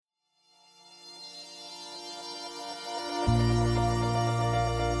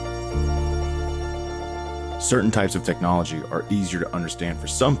Certain types of technology are easier to understand for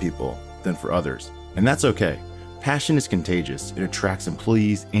some people than for others, and that's okay. Passion is contagious. It attracts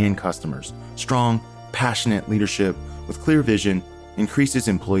employees and customers. Strong, passionate leadership with clear vision increases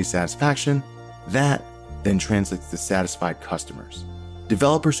employee satisfaction. That then translates to satisfied customers.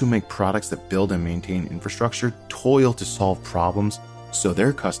 Developers who make products that build and maintain infrastructure toil to solve problems so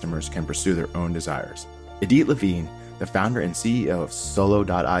their customers can pursue their own desires. Idit Levine, the founder and CEO of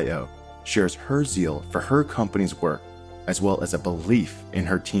Solo.io, shares her zeal for her company's work, as well as a belief in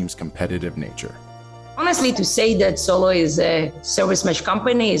her team's competitive nature. Honestly, to say that Solo is a service mesh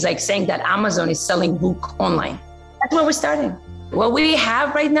company is like saying that Amazon is selling book online. That's where we're starting. What we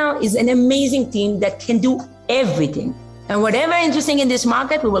have right now is an amazing team that can do everything. And whatever interesting in this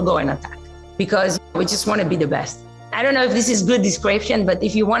market, we will go and attack because we just want to be the best. I don't know if this is good description, but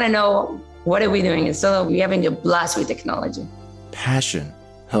if you want to know what are we doing in Solo, we're having a blast with technology. Passion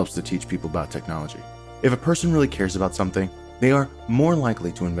helps to teach people about technology. If a person really cares about something, they are more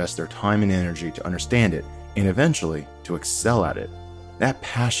likely to invest their time and energy to understand it and eventually to excel at it. That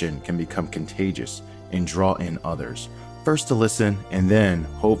passion can become contagious and draw in others, first to listen and then,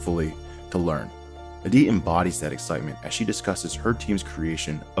 hopefully, to learn. Idit embodies that excitement as she discusses her team's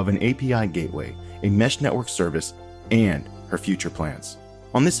creation of an API gateway, a mesh network service, and her future plans.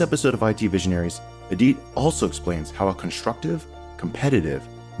 On this episode of IT Visionaries, Idit also explains how a constructive, competitive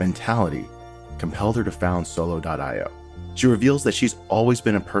mentality compelled her to found Solo.io. She reveals that she's always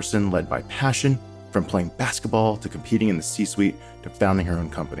been a person led by passion, from playing basketball to competing in the C-suite to founding her own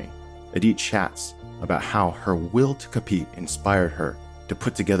company. Idit chats about how her will to compete inspired her to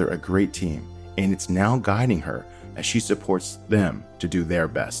put together a great team, and it's now guiding her as she supports them to do their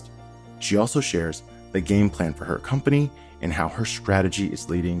best. She also shares the game plan for her company and how her strategy is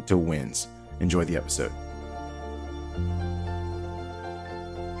leading to wins. Enjoy the episode.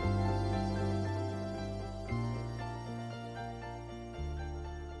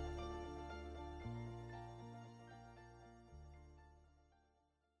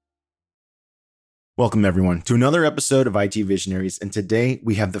 Welcome, everyone, to another episode of IT Visionaries. And today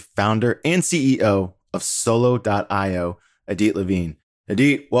we have the founder and CEO of Solo.io, Idit Levine.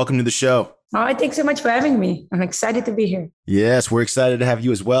 Idit, welcome to the show. Oh, thanks so much for having me. I'm excited to be here. Yes, we're excited to have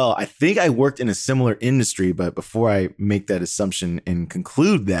you as well. I think I worked in a similar industry, but before I make that assumption and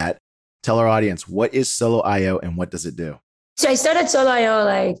conclude that, tell our audience, what is Solo.io and what does it do? So I started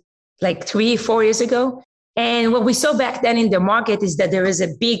Solo.io like 3-4 years ago. And what we saw back then in the market is that there is a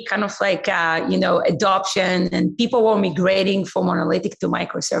big kind of adoption and people were migrating from monolithic to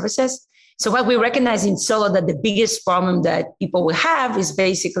microservices. So what we recognize in Solo that the biggest problem that people will have is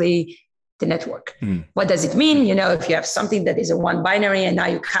basically the network. What does it mean? If you have something that is a one binary and now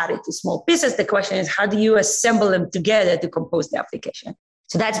you cut it to small pieces, the question is, how do you assemble them together to compose the application?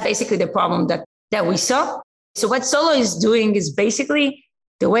 So that's basically the problem that we saw. So what Solo is doing is basically,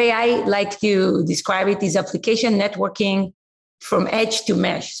 the way I like to describe it is application networking from edge to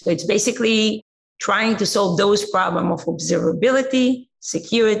mesh. So it's basically trying to solve those problems of observability,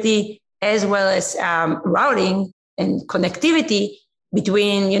 security, as well as routing and connectivity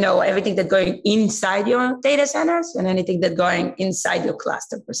between, everything that's going inside your data centers and anything that's going inside your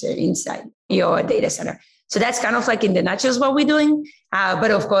cluster, per se, inside your data center. So that's kind of like in the nutshell what we're doing. But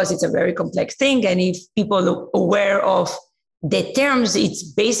of course, it's a very complex thing. And if people are aware of the terms, it's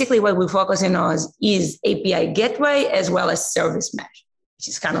basically what we're focusing on is API gateway as well as service mesh, which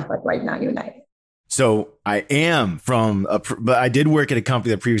is kind of like right now united. So I am but I did work at a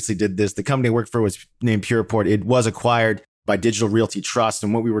company that previously did this. The company I worked for was named Pureport. It was acquired by Digital Realty Trust.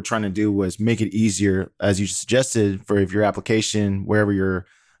 And what we were trying to do was make it easier, as you suggested, for if your application, wherever your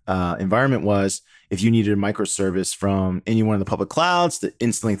environment was, if you needed a microservice from any one of the public clouds to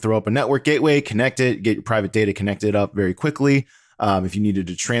instantly throw up a network gateway, connect it, get your private data connected up very quickly. If you needed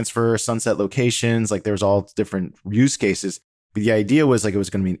to transfer sunset locations, like there's all different use cases. But the idea was like it was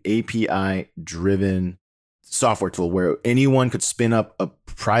going to be an API-driven software tool where anyone could spin up a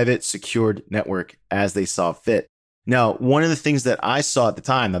private secured network as they saw fit. Now, one of the things that I saw at the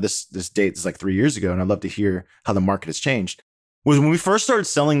time, now this date is like 3 years ago, and I'd love to hear how the market has changed, was when we first started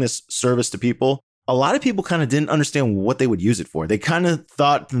selling this service to people, a lot of people kind of didn't understand what they would use it for. They kind of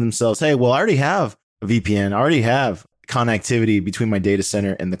thought to themselves, hey, well, I already have a VPN. I already have connectivity between my data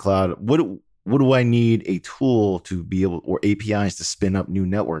center and the cloud. What do I need a tool to be able, or APIs to spin up new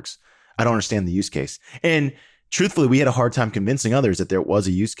networks? I don't understand the use case. And truthfully, we had a hard time convincing others that there was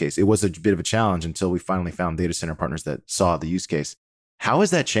a use case. It was a bit of a challenge until we finally found data center partners that saw the use case. How has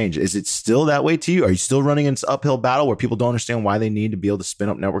that changed? Is it still that way to you? Are you still running an uphill battle where people don't understand why they need to be able to spin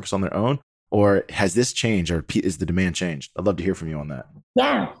up networks on their own? Or has this changed, or is the demand changed? I'd love to hear from you on that.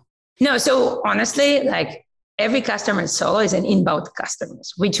 Yeah. No, so honestly, like every customer in Solo is an inbound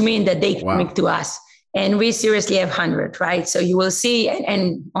customers, which means that they come to us. And we seriously have 100, right? So you will see,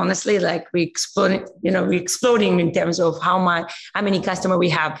 and honestly, like we're exploding in terms of how many customers we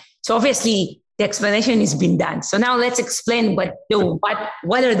have. So obviously the explanation has been done. So now let's explain what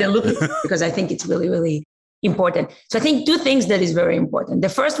are they looking for, because I think it's really, really important. So I think two things that is very important. The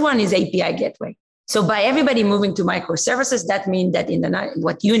first one is API gateway. So by everybody moving to microservices, that means that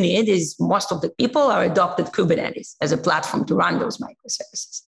what you need is most of the people are adopted Kubernetes as a platform to run those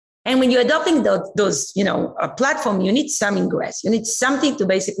microservices. And when you're adopting those a platform, you need some ingress. You need something to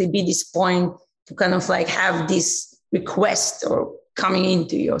basically be this point to kind of like have this request or coming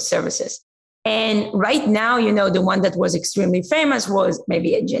into your services. And right now, the one that was extremely famous was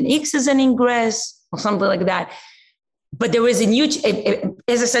maybe Nginx as an ingress or something like that. But there was a huge,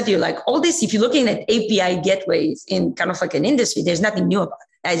 as I said to you, like all this, if you're looking at API gateways in kind of like an industry, there's nothing new about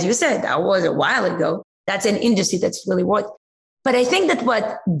it. As you said, that was a while ago. That's an industry that's really worth. But I think that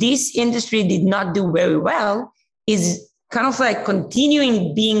what this industry did not do very well is kind of like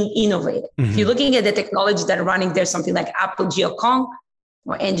continuing being innovative. Mm-hmm. If you're looking at the technology that are running there, something like Apple Geoconf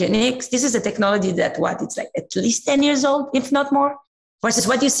or Nginx, this is a technology that it's like at least 10 years old, if not more, versus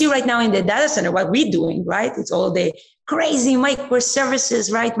what you see right now in the data center, what we're doing, right? It's all the crazy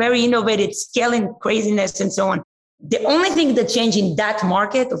microservices, right? Very innovative, scaling craziness and so on. The only thing that changed in that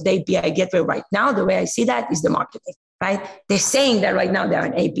market of the API gateway right now, the way I see that, is the marketing. Right? They're saying that right now they're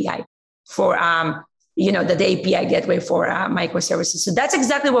an API for, the API gateway for microservices. So that's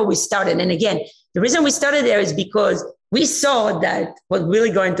exactly where we started. And again, the reason we started there is because we saw that what's really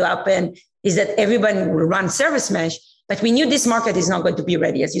going to happen is that everybody will run service mesh, but we knew this market is not going to be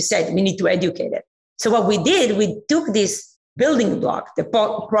ready. As you said, we need to educate it. So what we did, we took this building block, the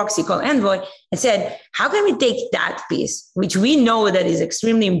proxy called Envoy, and said, how can we take that piece, which we know that is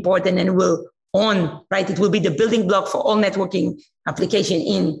extremely important and will right? It will be the building block for all networking application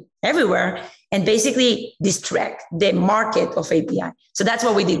in everywhere, and basically distract the market of API. So that's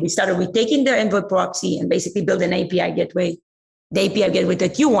what we did. We started with taking the Envoy proxy and basically build an API gateway, the API gateway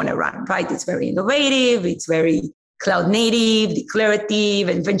that you want to run, right? It's very innovative. It's very cloud native, declarative,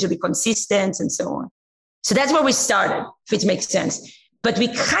 and eventually consistent and so on. So that's where we started, if it makes sense. But we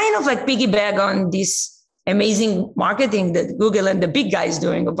kind of like piggyback on this amazing marketing that Google and the big guys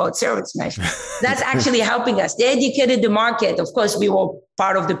doing about service mesh. That's actually helping us. They educated the market. Of course, we were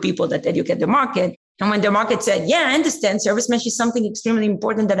part of the people that educate the market. And when the market said, yeah, I understand service mesh is something extremely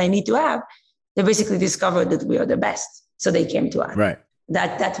important that I need to have, they basically discovered that we are the best. So they came to us. Right.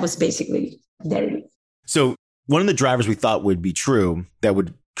 That was basically their. So one of the drivers we thought would be true that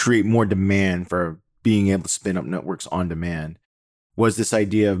would create more demand for being able to spin up networks on demand was this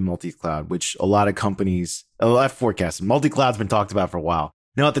idea of multi-cloud, which a lot of companies, I've forecasted. Multi-cloud's been talked about for a while.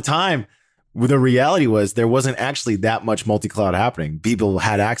 Now, at the time, the reality was there wasn't actually that much multi-cloud happening. People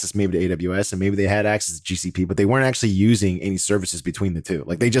had access maybe to AWS and maybe they had access to GCP, but they weren't actually using any services between the two.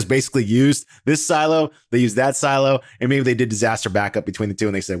 Like they just basically used this silo, they used that silo, and maybe they did disaster backup between the two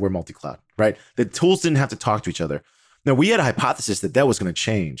and they said, we're multi-cloud, right? The tools didn't have to talk to each other. Now, we had a hypothesis that was going to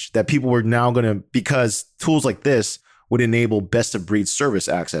change, that people were now going to, because tools like this would enable best of breed service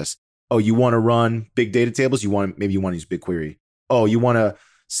access. Oh, you want to run big data tables? Maybe you want to use BigQuery. Oh, you want to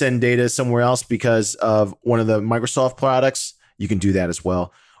send data somewhere else because of one of the Microsoft products? You can do that as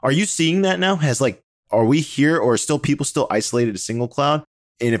well. Are you seeing that now? Are we here, or are people still isolated to single cloud?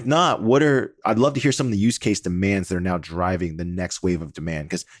 And if not, I'd love to hear some of the use case demands that are now driving the next wave of demand.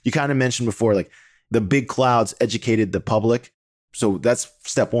 Because you kind of mentioned before, like the big clouds educated the public. So that's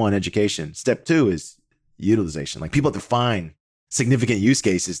step one, education. Step two is utilization. Like people have to find significant use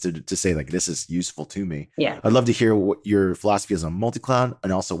cases to say like, this is useful to me. Yeah. I'd love to hear what your philosophy is on multi-cloud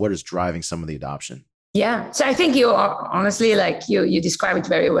and also what is driving some of the adoption. Yeah. So I think you are honestly, like you describe it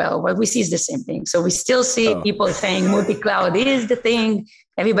very well. What we see is the same thing. So we still see people saying multi-cloud is the thing.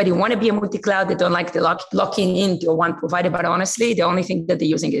 Everybody want to be a multi-cloud. They don't like the locking into one provider, but honestly, the only thing that they're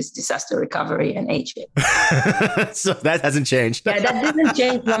using is disaster recovery and HA. So that hasn't changed. Yeah, that doesn't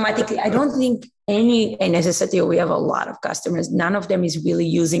change dramatically. I don't think and as I said to you, we have a lot of customers. None of them is really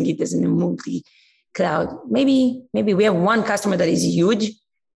using it as a multi-cloud. Maybe we have one customer that is huge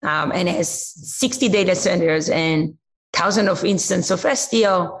and has 60 data centers and thousands of instances of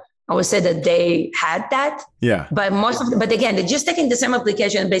STL. I would say that they had that. Yeah. But but again, they're just taking the same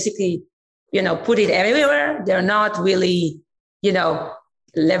application and basically, put it everywhere. They're not really,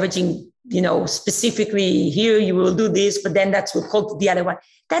 leveraging, specifically here you will do this, but then that's what called the other one.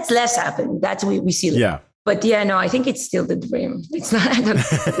 That's less happening. That's what we see. Yeah. But I think it's still the dream. It's not, I don't know,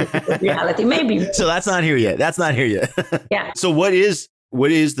 the reality. Maybe. So that's not here yet. Yeah. Yeah. So what is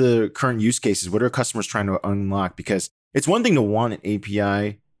what is the current use cases? What are customers trying to unlock? Because it's one thing to want an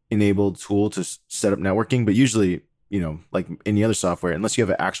API enabled tool to set up networking, but usually, like any other software, unless you have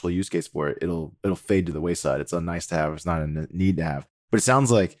an actual use case for it, it'll fade to the wayside. It's a nice to have. It's not a need to have. But it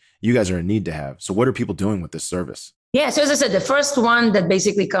sounds like you guys are a need to have. So what are people doing with this service? Yeah. So as I said, the first one that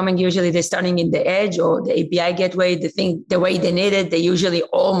basically coming, usually they're starting in the edge or the API gateway, the way they need it, they usually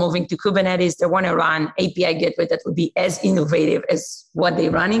all moving to Kubernetes. They want to run API gateway that would be as innovative as what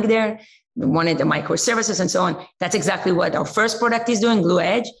they're running there. They wanted the microservices and so on. That's exactly what our first product is doing, Glue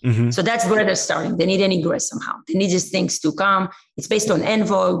Edge. Mm-hmm. So that's where they're starting. They need an ingress somehow. They need these things to come. It's based on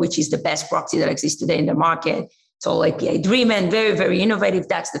Envoy, which is the best proxy that exists today in the market. It's all API driven, very, very innovative.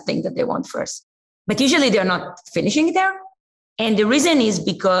 That's the thing that they want first. But usually they're not finishing there. And the reason is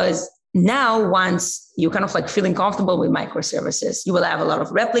because now once you're kind of like feeling comfortable with microservices, you will have a lot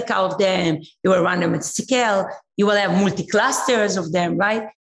of replica of them. You will run them at scale. You will have multi-clusters of them, right?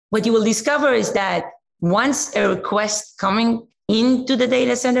 What you will discover is that once a request coming into the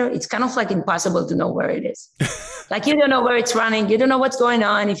data center, it's kind of like impossible to know where it is. Like you don't know where it's running. You don't know what's going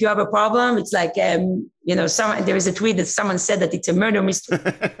on. If you have a problem, it's like, there is a tweet that someone said that it's a murder mystery.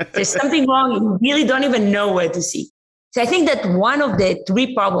 There's something wrong. You really don't even know where to see. So I think that one of the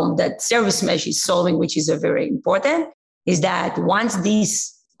three problems that Service Mesh is solving, which is a very important, is that once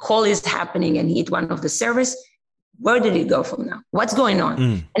this call is happening and hit one of the service, where did it go from now? What's going on?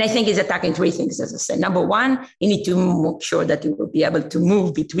 And I think it's attacking three things, as I said. Number one, you need to make sure that you will be able to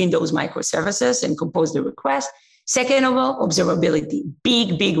move between those microservices and compose the request. Second of all, observability,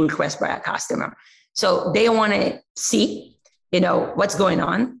 big request by a customer. So they want to see, what's going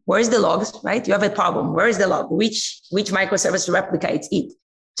on. Where's the logs, right? You have a problem. Where is the log? Which microservice replicates it?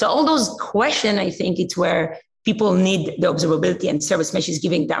 So all those questions, I think it's where people need the observability, and Service Mesh is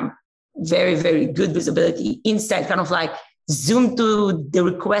giving them very, very good visibility, insight, kind of like zoom to the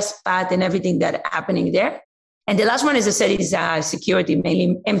request path and everything that's happening there. And the last one, as I said, is security,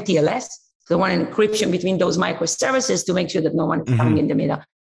 mainly MTLS. So one encryption between those microservices to make sure that no one is coming in the middle.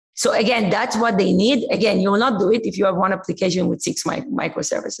 So again, that's what they need. Again, you will not do it if you have one application with 6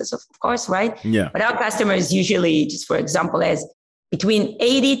 microservices, of course, right? Yeah. But our customers usually, just for example, has between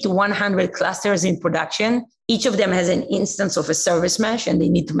 80 to 100 clusters in production. Each of them has an instance of a service mesh, and they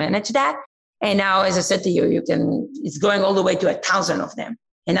need to manage that. And now, as I said to you, it's going all the way to 1,000 of them.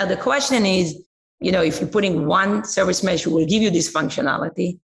 And now the question is, if you're putting one service mesh who will give you this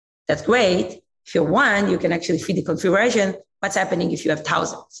functionality, that's great. If you're one, you can actually feed the configuration. What's happening if you have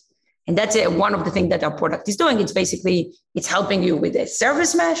thousands? And that's one of the things that our product is doing. It's helping you with a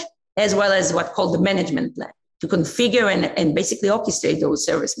service mesh, as well as what's called the management plan, to configure and basically orchestrate those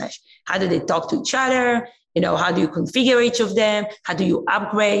service mesh. How do they talk to each other? How do you configure each of them? How do you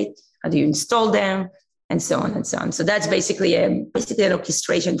upgrade? How do you install them? And so on and so on. So that's basically an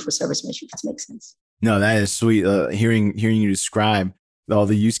orchestration for service mesh, if it makes sense. No, that is sweet. Hearing you describe all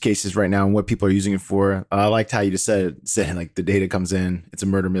the use cases right now and what people are using it for. I liked how you just said like the data comes in, it's a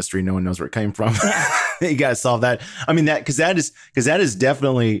murder mystery. No one knows where it came from. Yeah. You got to solve that. I mean, because that is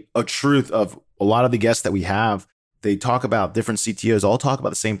definitely a truth of a lot of the guests that we have. They talk about different CTOs, all talk about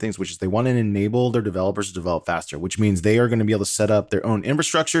the same things, which is they want to enable their developers to develop faster, which means they are going to be able to set up their own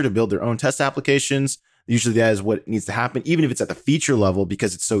infrastructure to build their own test applications. Usually that is what needs to happen, even if it's at the feature level,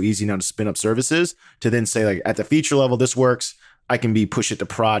 because it's so easy now to spin up services to then say like at the feature level, this works. I can push it to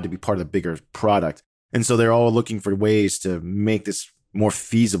prod to be part of the bigger product. And so they're all looking for ways to make this more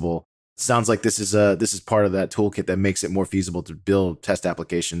feasible. Sounds like this is part of that toolkit that makes it more feasible to build test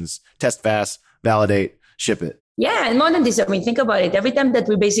applications, test fast, validate, ship it. Yeah, and more than this, think about it. Every time that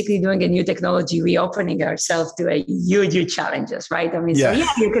we're basically doing a new technology, we're opening ourselves to a huge challenges, right? So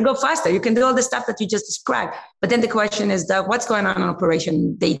you can go faster. You can do all the stuff that you just described. But then the question is what's going on in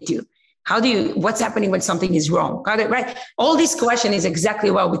operation day 2? What's happening when something is wrong? Right? All this question is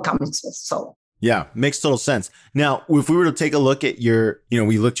exactly what we come to solve. Yeah, makes total sense. Now, if we were to take a look at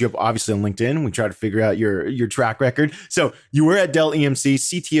we looked you up obviously on LinkedIn. We tried to figure out your track record. So you were at Dell EMC,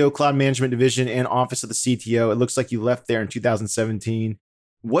 CTO, Cloud Management Division, and Office of the CTO. It looks like you left there in 2017.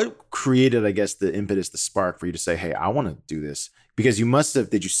 What created, I guess, the impetus, the spark for you to say, hey, I want to do this? Because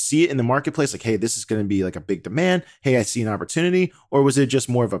did you see it in the marketplace? Like, hey, this is going to be like a big demand. Hey, I see an opportunity. Or was it just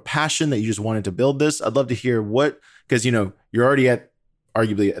more of a passion that you just wanted to build this? I'd love to hear because you're already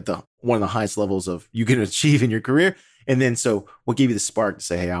arguably at one of the highest levels of you can achieve in your career. And then, so what gave you the spark to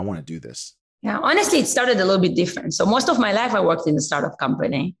say, hey, I want to do this? Yeah, honestly, it started a little bit different. So most of my life, I worked in a startup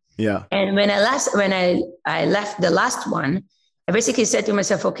company. Yeah. And when I left the last one, I basically said to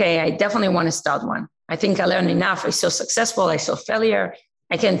myself, okay, I definitely want to start one. I think I learned enough. I saw successful. I saw failure.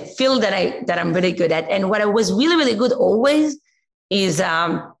 I can feel that I'm really good at. And what I was really, really good always is,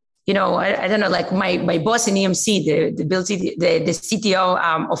 I don't know, like my boss in EMC, the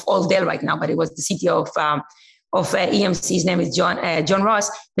CTO of all Dell right now, but it was the CTO of EMC. His name is John Ross.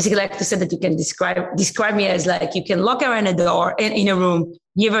 Basically, like to say that you can describe me as like you can lock her in a door in a room,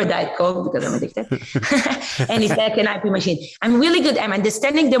 give her Diet Coke because I'm addicted, and it's like an IP machine. I'm really good. I'm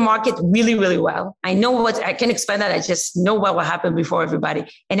understanding the market really, really well. I know I can explain that. I just know what will happen before everybody,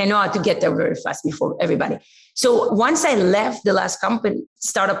 and I know how to get there very fast before everybody. So once I left the last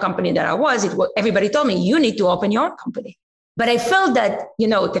startup company that I was, everybody told me you need to open your own company. But I felt that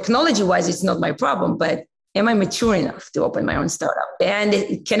technology-wise, it's not my problem, but am I mature enough to open my own startup?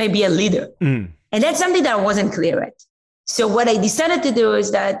 And can I be a leader? And that's something that I wasn't clear at. So what I decided to do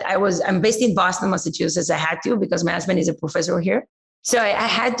is that I'm based in Boston, Massachusetts. I had to because my husband is a professor here. So I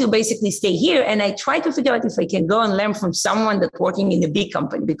had to basically stay here. And I tried to figure out if I can go and learn from someone that's working in a big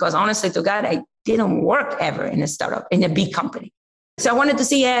company, because honestly to God, I didn't work ever in a startup, in a big company. So I wanted to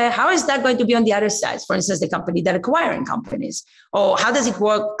see how is that going to be on the other side? For instance, the company that acquiring companies, or how does it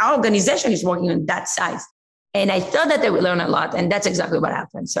work? Our organization is working on that side. And I thought that I would learn a lot. And that's exactly what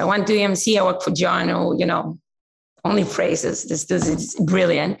happened. So I went to EMC, I worked for John, who, only praises. This is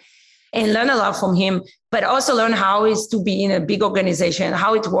brilliant. And learn a lot from him, but also learn how it is to be in a big organization,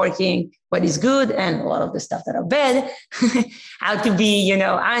 how it's working, what is good, and a lot of the stuff that are bad, how to be,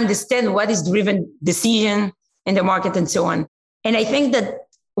 I understand what is driven decision in the market and so on. And I think that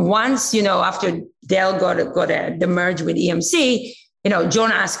once, after Dell got the merge with EMC,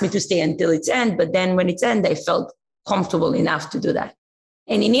 John asked me to stay until its end. But then when it's end, I felt comfortable enough to do that.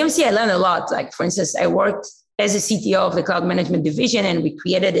 And in EMC, I learned a lot. Like, for instance, I worked as a CTO of the cloud management division, and we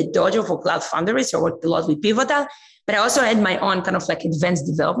created a dojo for cloud founders. So I worked a lot with Pivotal, but I also had my own kind of like advanced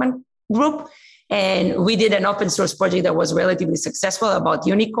development group. And we did an open source project that was relatively successful about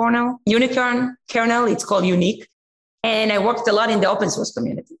unicorn kernel. It's called Unique. And I worked a lot in the open source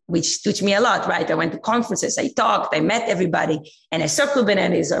community, which taught me a lot, right? I went to conferences, I talked, I met everybody, and I saw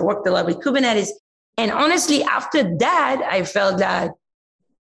Kubernetes. I worked a lot with Kubernetes. And honestly, after that, I felt that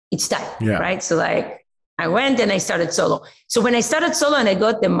it's time, right? So like, I went and I started solo. So when I started solo and I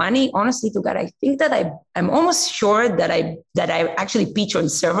got the money, honestly to God, I think that I'm almost sure that I actually pitch on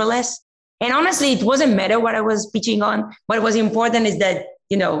serverless. And honestly, it wasn't matter what I was pitching on. What was important is that,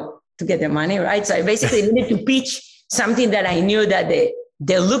 to get the money, right? So I basically needed to pitch something that I knew that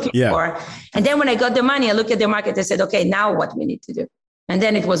they're looking for. And then when I got the money, I looked at the market and said, okay, now what we need to do? And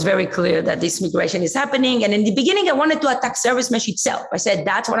then it was very clear that this migration is happening. And in the beginning, I wanted to attack Service Mesh itself. I said,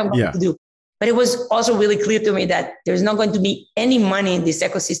 that's what I'm going to do. But it was also really clear to me that there's not going to be any money in this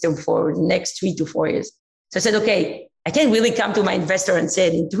ecosystem for the next 3 to 4 years. So I said, okay, I can't really come to my investor and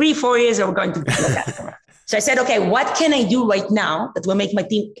say, in 3-4 years, we're going to be a customer. So I said, okay, what can I do right now that will make my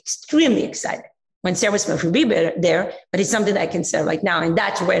team extremely excited when Service Mesh will be there, but it's something that I can sell right now. And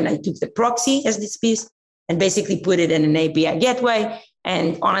that's when I took the proxy as this piece and basically put it in an API gateway.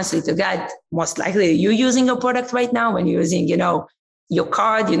 And honestly to God, most likely you're using a product right now when you're using, your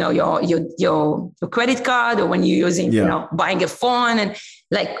card, your credit card, or when you're using, buying a phone, and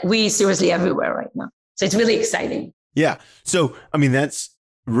like we seriously everywhere right now. So it's really exciting. Yeah. So, I mean, that's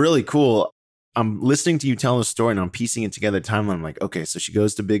really cool. I'm listening to you tell the story and I'm piecing it together timeline. I'm like, okay, so she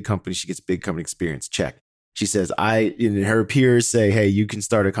goes to big company, she gets big company experience. Check. She says, her peers say, hey, you can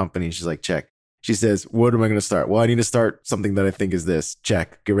start a company. She's like, check. She says, what am I going to start? Well, I need to start something that I think is this.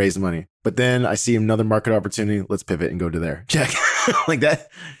 Check. Get raise money. But then I see another market opportunity. Let's pivot and go to there. Check. Like that.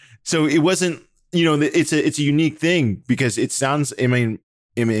 So it wasn't, it's a unique thing because it sounds, I mean,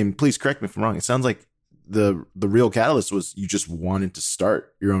 please correct me if I'm wrong. It sounds like the real catalyst was you just wanted to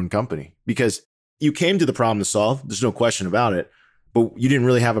start your own company because you came to the problem to solve. There's no question about it. But you didn't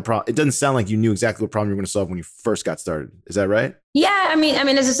really have a problem. It doesn't sound like you knew exactly what problem you were going to solve when you first got started. Is that right? Yeah. I mean,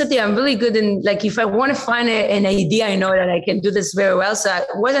 as I said to you, I'm really good in like, if I want to find an idea, I know that I can do this very well. So I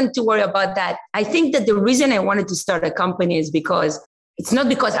wasn't too worried about that. I think that the reason I wanted to start a company is because it's not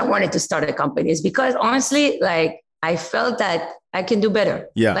because I wanted to start a company. It's because honestly, like I felt that I can do better.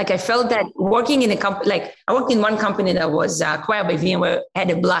 Yeah. Like I felt that working in a company, like I worked in one company that was acquired by VMware,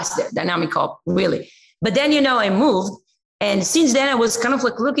 had a blast there, Dynamic-Op, really. But then, I moved. And since then, I was kind of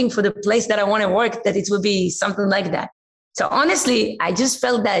like looking for the place that I want to work, that it would be something like that. So honestly, I just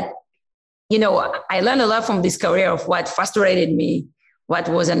felt that, I learned a lot from this career of what frustrated me, what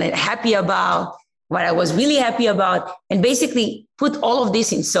wasn't happy about, what I was really happy about, and basically put all of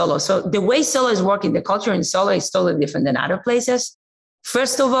this in solo. So the way solo is working, the culture in solo is totally different than other places.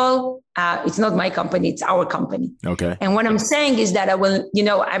 First of all, it's not my company, it's our company. Okay. And what I'm saying is that I will,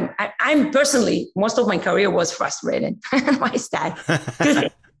 I'm personally, most of my career was frustrated. Why is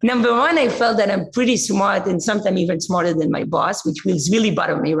that? Number one, I felt that I'm pretty smart and sometimes even smarter than my boss, which was really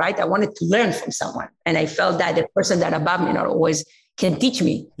bothered me, right? I wanted to learn from someone. And I felt that the person that above me not always can teach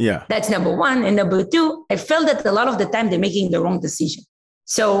me. Yeah. That's number one. And number two, I felt that a lot of the time they're making the wrong decision.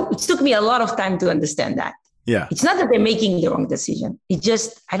 So it took me a lot of time to understand that. Yeah. It's not that they're making the wrong decision. It's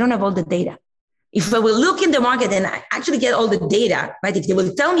just, I don't have all the data. If I will look in the market and I actually get all the data, right? If they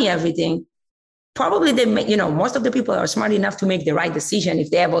will tell me everything, probably they may, most of the people are smart enough to make the right decision if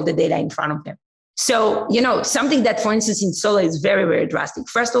they have all the data in front of them. So, something that, for instance, in solar is very, very drastic.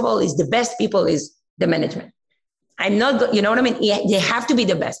 First of all, is the best people is the management. I'm not, you know what I mean? They have to be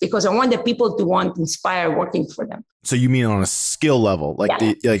the best because I want the people to want to inspire working for them. So you mean on a skill level, like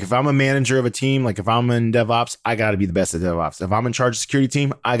if I'm a manager of a team, like if I'm in DevOps, I got to be the best at DevOps. If I'm in charge of security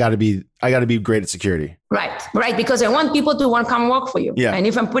team, I got to be great at security. Right. Because I want people to want to come work for you. Yeah. And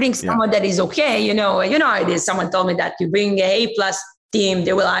if I'm putting someone that is okay, you know how it is. Someone told me that you bring a A+ team,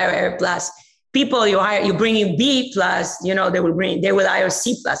 they will hire A+. People you bring in B+, they will hire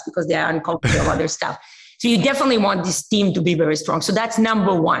C+ because they are uncomfortable about their stuff. So you definitely want this team to be very strong. So that's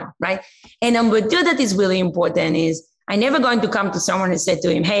number one, right? And number two that is really important is I'm never going to come to someone and say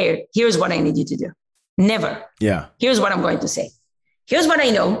to him, hey, here's what I need you to do. Never. Yeah. Here's what I'm going to say. Here's what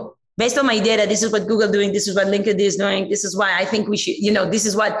I know. Based on my data, this is what Google doing. This is what LinkedIn is doing. This is why I think we should, this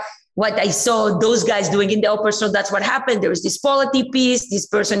is what I saw those guys doing in the upper. So that's what happened. There is this quality piece. This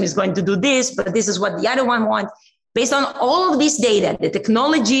person is going to do this, but this is what the other one wants. Based on all of this data, the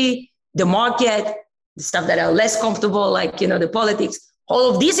technology, the market, the stuff that are less comfortable, like, the politics,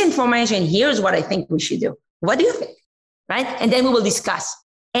 all of this information, here's what I think we should do. What do you think? Right? And then we will discuss.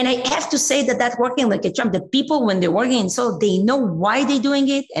 And I have to say that working like a champ, the people, when they're working in solar, they know why they're doing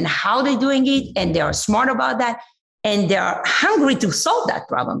it and how they're doing it. And they are smart about that. And they are hungry to solve that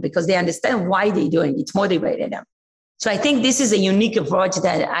problem because they understand why they're doing it. It's motivated them. So I think this is a unique approach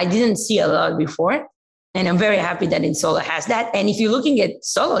that I didn't see a lot before. And I'm very happy that InSolar has that. And if you're looking at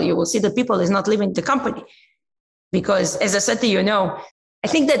Solar, you will see the people is not leaving the company. Because as I said to you, I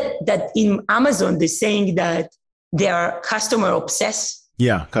think that in Amazon, they're saying that they are customer obsessed.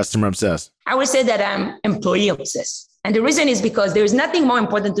 Yeah, customer obsessed. I would say that I'm employee obsessed. And the reason is because there's nothing more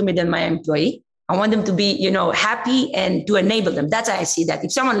important to me than my employee. I want them to be, happy and to enable them. That's how I see that.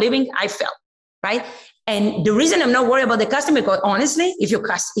 If someone leaving, I fail, right? And the reason I'm not worried about the customer, because honestly, if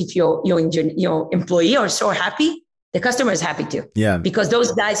your employee are so happy, the customer is happy too. Yeah. Because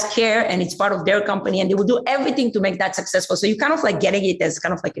those guys care and it's part of their company and they will do everything to make that successful. So you kind of like getting it as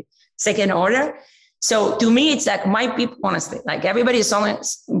kind of like a second order. So to me, it's like my people, honestly, like everybody is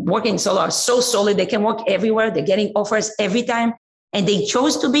working solar are so solid. They can work everywhere. They're getting offers every time. And they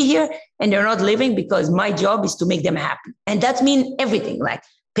chose to be here and they're not leaving because my job is to make them happy. And that means everything, like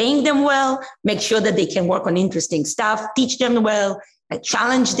paying them well, make sure that they can work on interesting stuff, teach them well,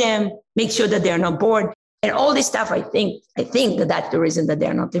 challenge them, make sure that they're not bored. And all this stuff, I think that that's the reason that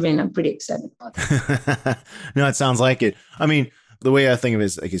they're not leaving. I'm pretty excited about it. No, it sounds like it. I mean, the way I think of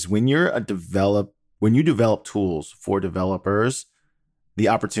it is when when you develop tools for developers, the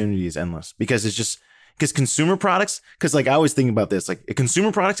opportunity is endless because consumer products, because like I always think about this, like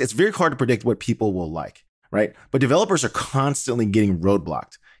consumer products, it's very hard to predict what people will like, right? But developers are constantly getting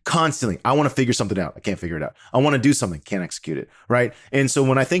roadblocked. Constantly. I want to figure something out. I can't figure it out. I want to do something. Can't execute it. Right. And so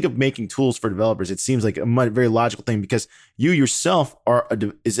when I think of making tools for developers, it seems like a very logical thing because you yourself are, are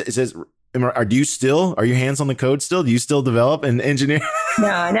your hands on the code still? Do you still develop and engineer?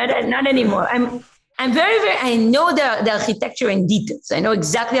 No, not anymore. I'm very, I know the architecture and details. I know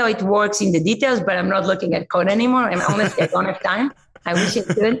exactly how it works in the details, but I'm not looking at code anymore. I'm honestly, I don't have time. I wish I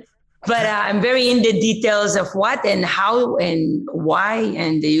could. But I'm very in the details of what and how and why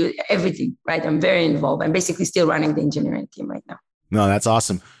and everything, right? I'm very involved. I'm basically still running the engineering team right now. No, that's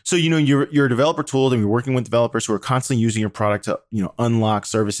awesome. So, you're a developer tool and you're working with developers who are constantly using your product to, unlock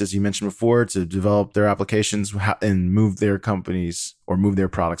services you mentioned before to develop their applications and move their companies or move their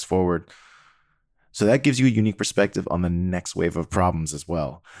products forward. So that gives you a unique perspective on the next wave of problems as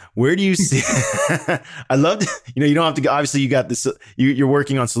well. Where do you see? I love, you don't have to. Obviously, you got this. You're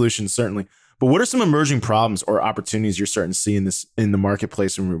working on solutions certainly, but what are some emerging problems or opportunities you're starting to see in the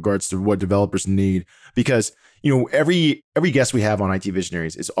marketplace in regards to what developers need? Because every guest we have on IT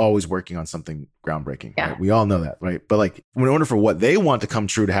Visionaries is always working on something groundbreaking. Yeah. Right? We all know that, right? But like, in order for what they want to come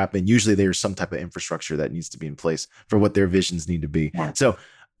true to happen, usually there's some type of infrastructure that needs to be in place for what their visions need to be. Yeah. So.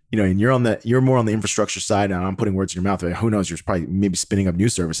 And you're more on the infrastructure side, and I'm putting words in your mouth. Who knows? You're probably maybe spinning up new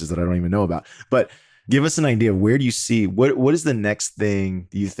services that I don't even know about. But give us an idea of where do you see what is the next thing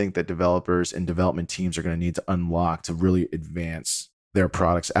you think that developers and development teams are going to need to unlock to really advance their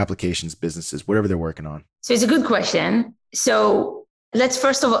products, applications, businesses, whatever they're working on? So it's a good question. So Let's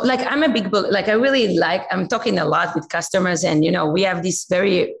first of all, like I'm a big believer, like I really like, I'm talking a lot with customers and, we have this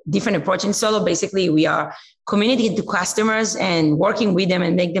very different approach in Solo. Basically, we are communicating to customers and working with them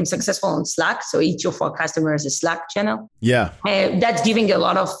and make them successful on Slack. So each of our customers is a Slack channel. Yeah. That's giving a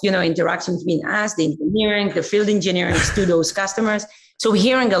lot of, interaction between us, the engineering, the field engineering to those customers. So we're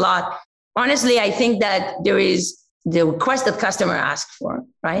hearing a lot. Honestly, I think that there is the request that customer asked for,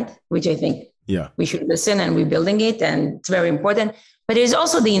 right? Which I think we should listen and we're building it and it's very important. But there's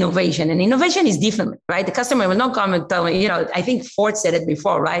also the innovation, and innovation is different, right? The customer will not come and tell me, I think Ford said it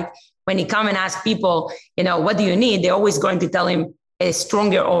before, right? When he come and ask people, what do you need? They're always going to tell him a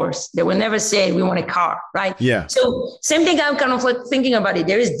stronger horse. They will never say, we want a car, right? Yeah. So same thing, I'm kind of like thinking about it.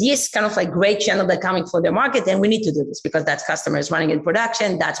 There is this kind of like great channel that coming for the market, and we need to do this because that's customers running in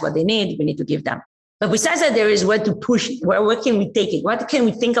production. That's what they need. We need to give them. But besides that, there is where to push it. Where can we take it? What can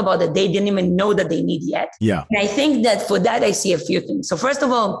we think about that they didn't even know that they need yet? Yeah. And I think that for that, I see a few things. So first of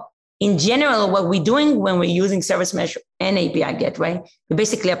all, in general, what we're doing when we're using Service Mesh and API Gateway, we're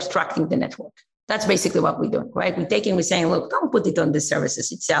basically abstracting the network. That's basically what we're doing, right? We're saying, look, don't put it on the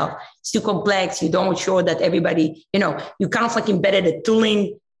services itself. It's too complex. You don't sure that everybody, you kind of like embedded a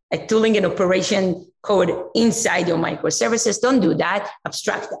tooling and operation code inside your microservices. Don't do that.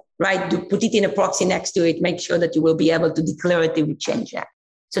 Abstract that, right? Put it in a proxy next to it. Make sure that you will be able to declaratively change that.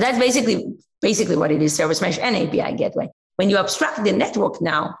 So that's basically what it is, Service Mesh and API Gateway. When you abstract the network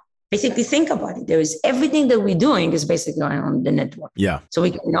now, basically think about it. There is everything that we're doing is basically on the network. Yeah. So we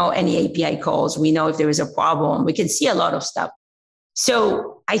can know any API calls. We know if there is a problem. We can see a lot of stuff.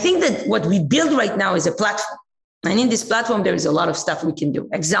 So I think that what we build right now is a platform. And in this platform, there is a lot of stuff we can do.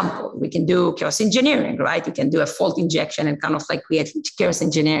 Example, we can do chaos engineering, right? You can do a fault injection and kind of like create chaos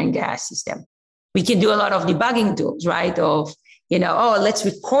engineering system. We can do a lot of debugging tools, right? Of, let's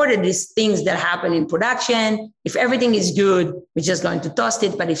record these things that happen in production. If everything is good, we're just going to toss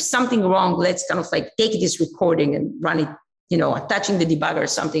it. But if something wrong, let's kind of like take this recording and run it, attaching the debugger or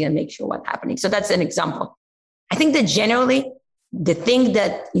something and make sure what's happening. So that's an example. I think that generally, the thing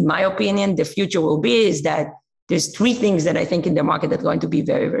that, in my opinion, the future will be is that there's three things that I think in the market that are going to be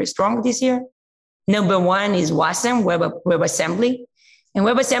very, very strong this year. Number one is WASM, WebAssembly. And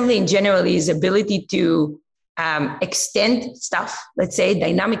WebAssembly in general is ability to extend stuff, let's say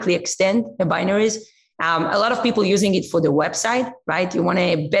dynamically extend the binaries. A lot of people using it for the website, right? You want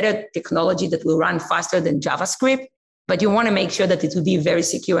a better technology that will run faster than JavaScript, but you want to make sure that it will be very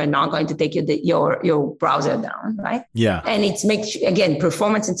secure and not going to take your browser down, right? Yeah. And it's again,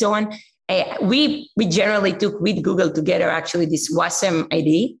 performance and so on. We generally took with Google together actually this WASM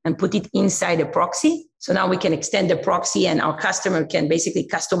ID and put it inside a proxy. So now we can extend the proxy and our customer can basically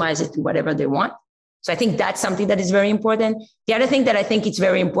customize it to whatever they want. So I think that's something that is very important. The other thing that I think is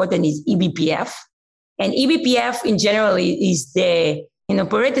very important is eBPF. And eBPF in general is the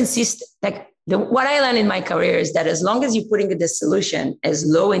operating system. Like what I learned in my career is that as long as you're putting the solution as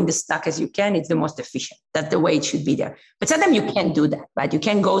low in the stack as you can, it's the most efficient. That's the way it should be there. But sometimes you can't do that, right? You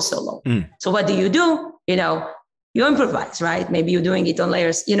can't go so low. So what do? You improvise, right? Maybe you're doing it on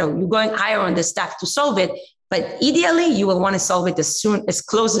layers, you're going higher on the stack to solve it. But ideally, you will want to solve it as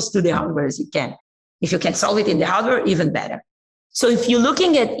closest to the hardware as you can. If you can solve it in the hardware, even better. So if you're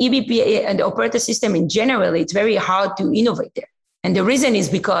looking at eBPF and the operating system in general, it's very hard to innovate there. And the reason is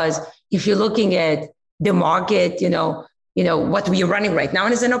because if you're looking at the market, what we are running right now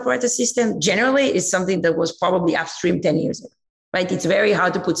as an operating system, generally is something that was probably upstream 10 years ago, right? It's very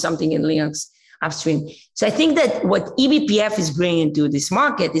hard to put something in Linux upstream. So I think that what eBPF is bringing to this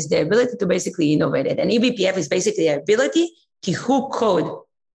market is the ability to basically innovate it. And eBPF is basically the ability to hook code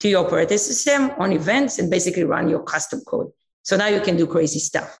to your operating system on events and basically run your custom code. So now you can do crazy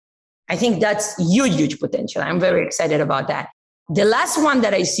stuff. I think that's huge, huge potential. I'm very excited about that. The last one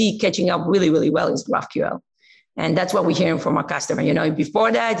that I see catching up really, really well is GraphQL. And that's what we're hearing from our customer.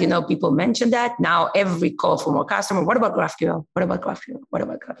 Before that, people mentioned that. Now every call from our customer, what about GraphQL? What about GraphQL? What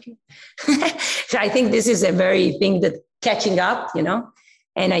about GraphQL? So I think this is a very thing that catching up,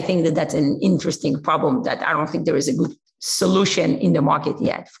 and I think that that's an interesting problem that I don't think there is a good solution in the market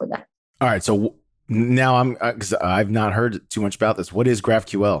yet for that. All right. So now because I've not heard too much about this. What is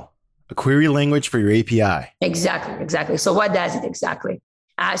GraphQL? A query language for your API. Exactly. So what does it exactly?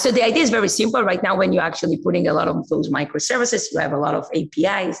 So the idea is very simple. Right now, when you're actually putting a lot of those microservices, you have a lot of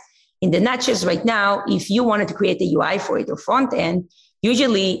APIs. In the nutshell right now, if you wanted to create a UI for it or front end,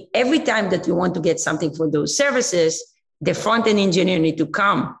 usually every time that you want to get something for those services, the front end engineer need to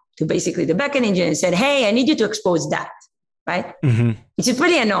come to basically the backend engineer and say, hey, I need you to expose that. Right? Mm-hmm. Which is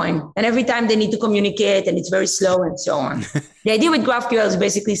pretty annoying. And every time they need to communicate and it's very slow and so on. The idea with GraphQL is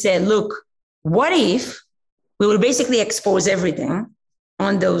basically saying, look, what if we will basically expose everything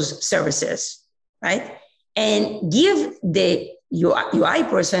on those services, right? And give the UI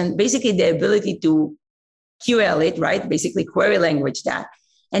person basically the ability to QL it, right? Basically query language that.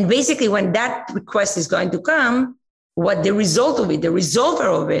 And basically when that request is going to come, what the result of it, the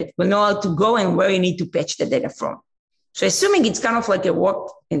resolver of it will know how to go and where you need to patch the data from. So assuming it's kind of like a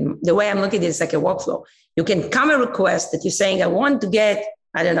work, in the way I'm looking at it, it's like a workflow. You can come a request that you're saying, I want to get,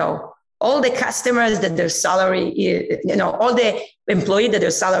 I don't know, all the customers that their salary is, all the employees that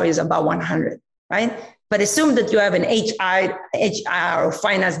their salary is about 100, right? But assume that you have an HR or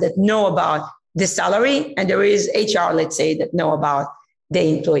finance that know about the salary, and there is HR, let's say, that know about the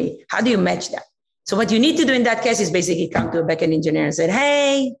employee. How do you match that? So what you need to do in that case is basically come to a backend engineer and say,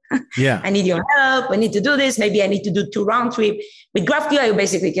 hey, I need your help. I need to do this. Maybe I need to do 2 round trip. With GraphQL, you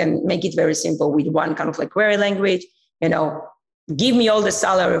basically can make it very simple with one kind of like query language, give me all the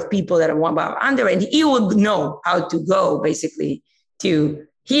salary of people that are one bar under, and he will know how to go basically to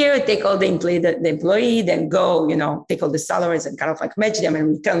here, take all the employee, then go, take all the salaries and kind of like match them and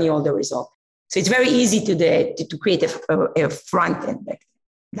return you all the results. So it's very easy to create a front end back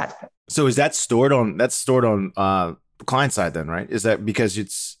that. So is that stored on the client side then, right? Is that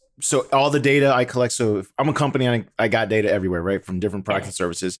because so all the data I collect? So if I'm a company, I got data everywhere, right? From different products and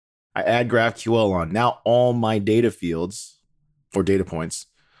services. I add GraphQL on. Now all my data fields or data points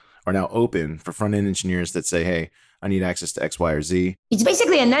are now open for front-end engineers that say, hey, I need access to X, Y, or Z. It's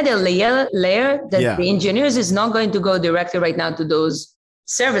basically another layer that the engineers is not going to go directly right now to those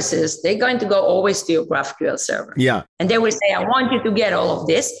services. They're going to go always to your GraphQL server. Yeah. And they will say, I want you to get all of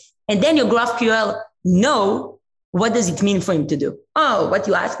this. And then your GraphQL know what does it mean for him to do. Oh, what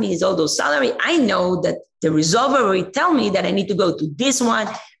you asked me is all those salary. I know that the resolver will tell me that I need to go to this one,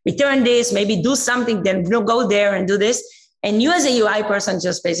 return this, maybe do something, then go there and do this. And you as a UI person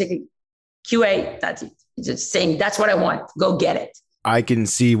just basically QA, that's it. Just saying, that's what I want. Go get it. I can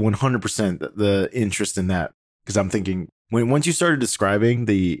see 100% the interest in that because I'm thinking once you started describing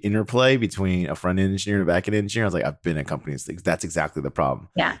the interplay between a front-end engineer and a back-end engineer, I was like, I've been at companies. That's exactly the problem.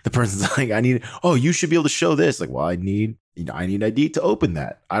 Yeah. The person's like, you should be able to show this. Like, well, I need ID to open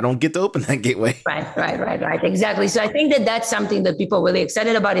that. I don't get to open that gateway. Right. Exactly. So I think that's something that people are really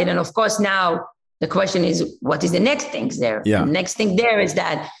excited about it. And of course, now the question is, what is the next thing there? Yeah. The next thing there is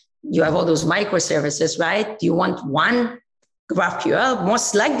that you have all those microservices, right? Do you want one GraphQL?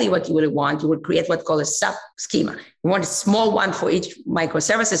 Most likely what you would create what's called a sub schema. You want a small one for each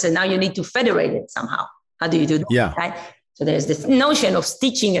microservices, and now you need to federate it somehow. How do you do that? Yeah. Right? So there's this notion of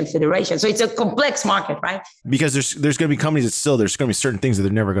stitching and federation. So it's a complex market, right? Because there's going to be companies there's going to be certain things that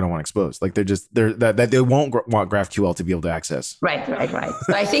they're never going to want to expose. Like that they won't want GraphQL to be able to access. Right.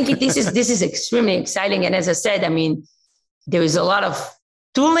 So I think this is extremely exciting. And as I said, there is a lot of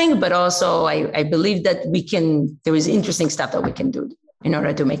tooling, but also I believe that there is interesting stuff that we can do in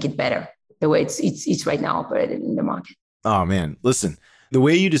order to make it better the way it's right now operated in the market. Oh man, listen, the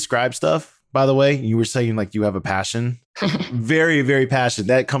way you describe stuff, by the way, you were saying like you have a passion, very, very passionate.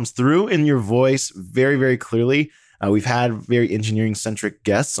 That comes through in your voice very, very clearly. We've had very engineering centric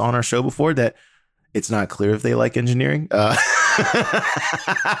guests on our show before that it's not clear if they like engineering.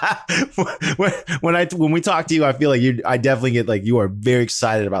 When we talk to you, I feel like I definitely get like you are very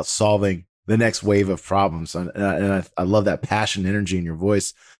excited about solving the next wave of problems. And I love that passion and energy in your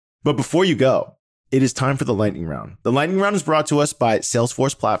voice. But before you go, it is time for the lightning round. The lightning round is brought to us by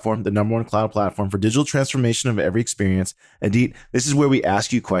Salesforce Platform, the #1 cloud platform for digital transformation of every experience. Indeed, this is where we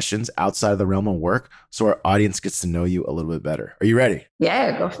ask you questions outside of the realm of work so our audience gets to know you a little bit better. Are you ready?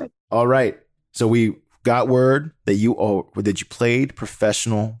 Yeah, go for it. All right. So we got word that you played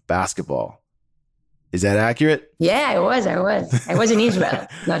professional basketball. Is that accurate? Yeah, I was. I was in Israel,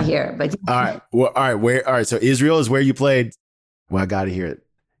 not here, but all right. Well, all right. So Israel is where you played. Well, I got to hear it.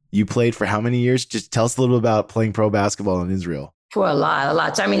 You played for how many years? Just tell us a little bit about playing pro basketball in Israel. For a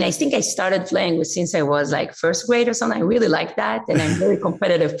lot. So, I think I started playing since I was like first grade or something. I really like that. And I'm a very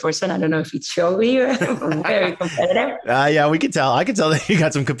competitive person. I don't know if it showed me. I'm very competitive. Yeah, we can tell. I can tell that you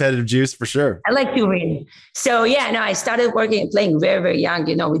got some competitive juice for sure. I like to win. So I started working and playing very, very young,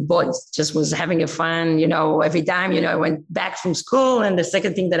 with boys. Just was having a fun, every time, I went back from school. And the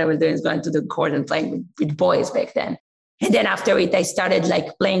second thing that I was doing is going to the court and playing with boys back then. And then after it, I started like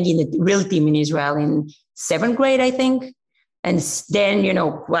playing in a real team in Israel in 7th grade, I think. And then,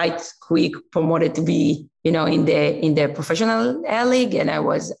 quite quick promoted to be, in the professional league. And it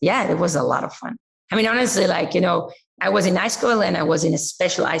was a lot of fun. Honestly, I was in high school and I was in a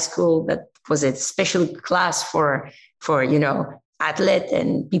special high school that was a special class for athlete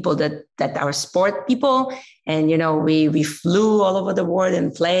and people that are sport people. And, we flew all over the world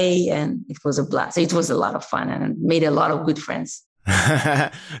and play, and it was a blast. It was a lot of fun and made a lot of good friends.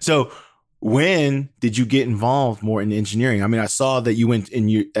 So when did you get involved more in engineering? I mean, I saw that you went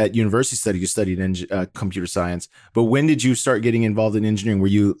at university you studied computer science, but when did you start getting involved in engineering?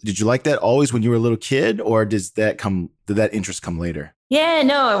 Did you like that always when you were a little kid, or did that interest come later? Yeah,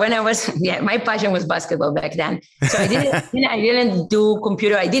 no, my passion was basketball back then. So I didn't do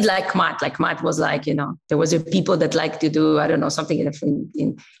computer. I did like math. Like math was like, there was people that like to do, I don't know, something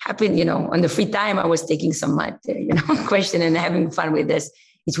on the free time. I was taking some math, question and having fun with this.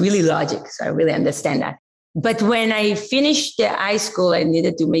 It's really logic. So I really understand that. But when I finished the high school, I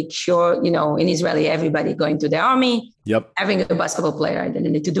needed to make sure, in Israeli, everybody going to the army, having a basketball player. I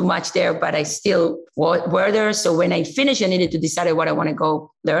didn't need to do much there, but I still were there. So when I finished, I needed to decide what I want to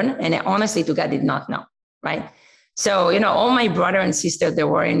go learn. And I honestly, to God, did not know, right? So, all my brother and sister, they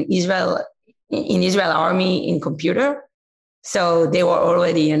were in Israel army in computer. So they were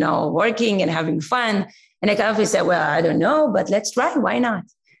already, working and having fun. And I kind of said, well, I don't know, but let's try. Why not?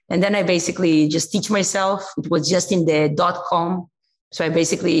 And then I basically just teach myself. It was just in the .com. So I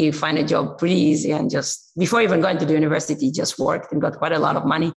basically find a job pretty easy and just before even going to the university, just worked and got quite a lot of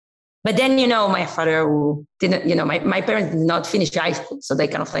money. But then, my father who didn't, my parents did not finish high school. So they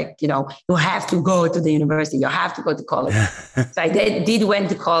kind of like, you have to go to the university. You have to go to college. So I did went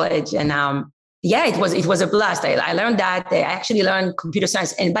to college and it was a blast. I learned that. I actually learned computer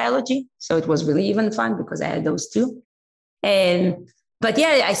science and biology. So it was really even fun because I had those two. But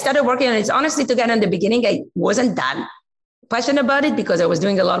I started working on it. Honestly, to get in the beginning, I wasn't that passionate about it because I was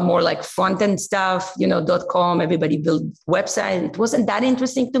doing a lot more like front-end stuff, .com, everybody built websites. It wasn't that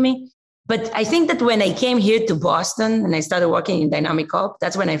interesting to me. But I think that when I came here to Boston and I started working in Dynamic Op,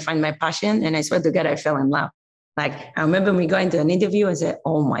 that's when I found my passion. And I swear to God, I fell in love. Like, I remember me going to an interview and said,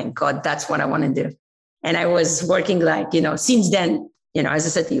 oh my God, that's what I want to do. And I was working like, since then, as I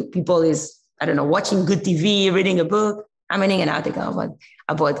said to you, people is, I don't know, watching good TV, reading a book. I'm reading an article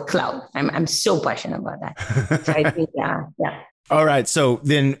about cloud. I'm so passionate about that. So I think, yeah. All right. So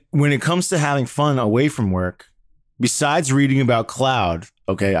then when it comes to having fun away from work, besides reading about cloud,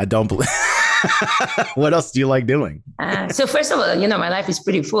 okay, I don't believe, what else do you like doing? So first of all, my life is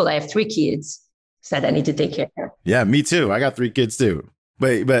pretty full. I have 3 kids that I need to take care of. Yeah, me too. I got 3 kids too.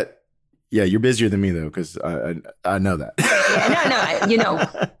 But yeah, you're busier than me though, because I know that.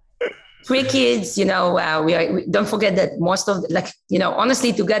 No, 3 kids, we don't forget that most of,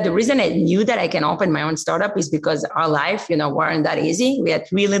 honestly, to God, the reason I knew that I can open my own startup is because our life, weren't that easy. We had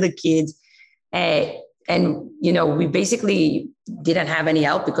 3 little kids. And, we basically didn't have any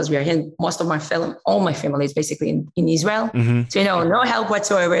help because we are here. Most of all my family is basically in Israel. Mm-hmm. So, no help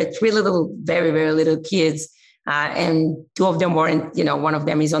whatsoever. 3 little, very, very little kids. And 2 of them weren't, one of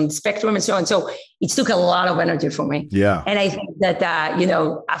them is on the spectrum and so on. So it took a lot of energy for me. Yeah. And I think that,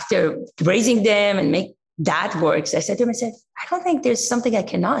 after raising them and make that works, I said to myself, I don't think there's something I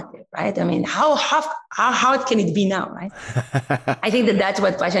cannot do, right? I mean, how hard can it be now, right? I think that's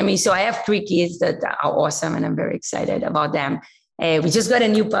what passion me. So I have 3 kids that are awesome and I'm very excited about them. We just got a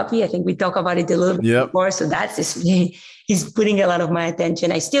new puppy. I think we talked about it a little bit before. So that's just he's putting a lot of my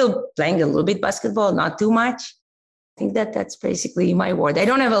attention. I still playing a little bit basketball, not too much. I think that's basically my world. I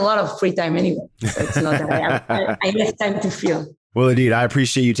don't have a lot of free time anyway. So it's not that I have time to feel. Well, indeed, I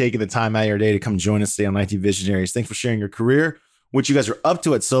appreciate you taking the time out of your day to come join us today on IT Visionaries. Thanks for sharing your career, what you guys are up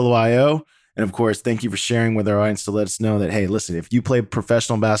to at Solo.io. And of course, thank you for sharing with our audience to let us know that, hey, listen, if you play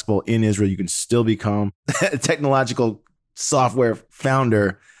professional basketball in Israel, you can still become a technological software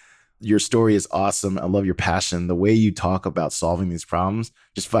founder. Your story is awesome. I love your passion. The way you talk about solving these problems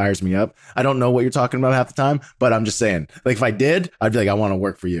just fires me up. I don't know what you're talking about half the time, but I'm just saying, like, if I did, I'd be like, I want to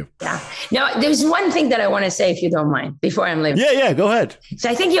work for you. Yeah. Now, there's one thing that I want to say, if you don't mind, before I'm leaving. Yeah, go ahead. So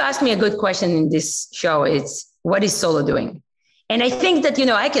I think you asked me a good question in this show. It's, what is Solo doing? And I think that,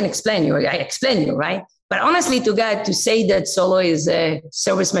 I can explain you, right? But honestly, to God, to say that Solo is a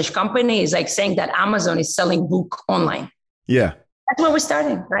service mesh company is like saying that Amazon is selling book online. Yeah. That's where we're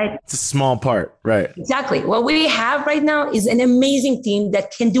starting, right? It's a small part, right? Exactly. What we have right now is an amazing team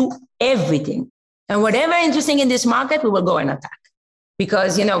that can do everything. And whatever interesting in this market, we will go and attack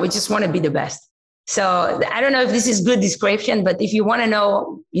because, we just want to be the best. So I don't know if this is good description, but if you want to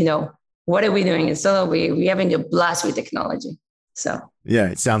know, what are we doing in Solo? We're having a blast with technology. So yeah,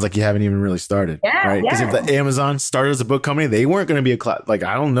 it sounds like you haven't even really started, right? Because if the Amazon started as a book company, they weren't going to be a cloud. Like,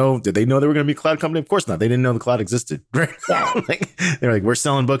 I don't know. Did they know they were going to be a cloud company? Of course not. They didn't know the cloud existed, right? Yeah. They're like, we're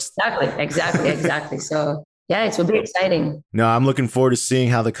selling books. Exactly. So yeah, it will be exciting. No, I'm looking forward to seeing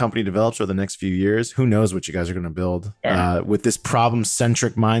how the company develops over the next few years. Who knows what you guys are going to build with this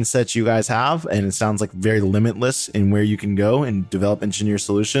problem-centric mindset you guys have. And it sounds like very limitless in where you can go and develop engineer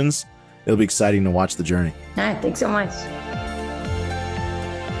solutions. It'll be exciting to watch the journey. All right, thanks so much.